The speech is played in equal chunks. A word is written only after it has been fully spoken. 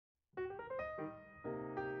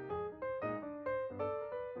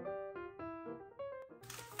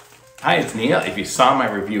Hi, it's Neil. If you saw my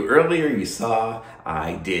review earlier, you saw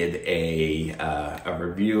I did a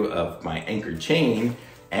review of my anchor chain,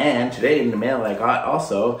 and today in the mail I got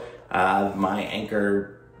also my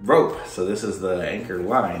anchor rope. So this is the anchor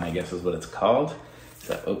line, I guess is what it's called.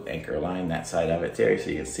 So anchor line, that side of it there, so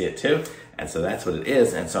you can see it too. And so that's what it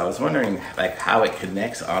is. And so I was wondering like how it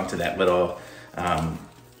connects onto that little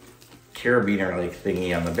carabiner like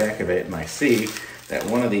thingy on the back of it, and I see that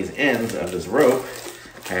one of these ends of this rope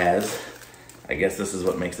has, I guess this is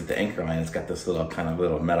what makes it the anchor line. It's got this little kind of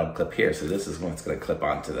little metal clip here. So this is when it's gonna clip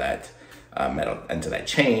onto that into that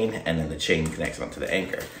chain, and then the chain connects onto the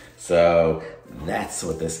anchor. So that's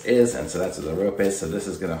what this is, and so that's what the rope is. So this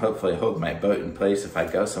is gonna hopefully hold my boat in place if I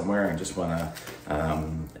go somewhere and just wanna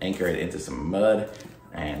anchor it into some mud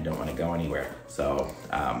and don't wanna go anywhere. So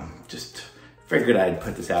just figured I'd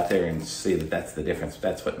put this out there and see that that's the difference.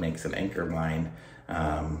 That's what makes an anchor line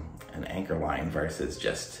versus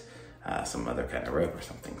just some other kind of rope or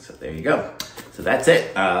something. So there you go. So that's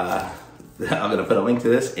it. I'm gonna put a link to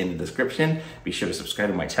this in the description. Be sure to subscribe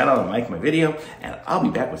to my channel and like my video, and I'll be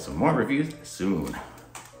back with some more reviews soon.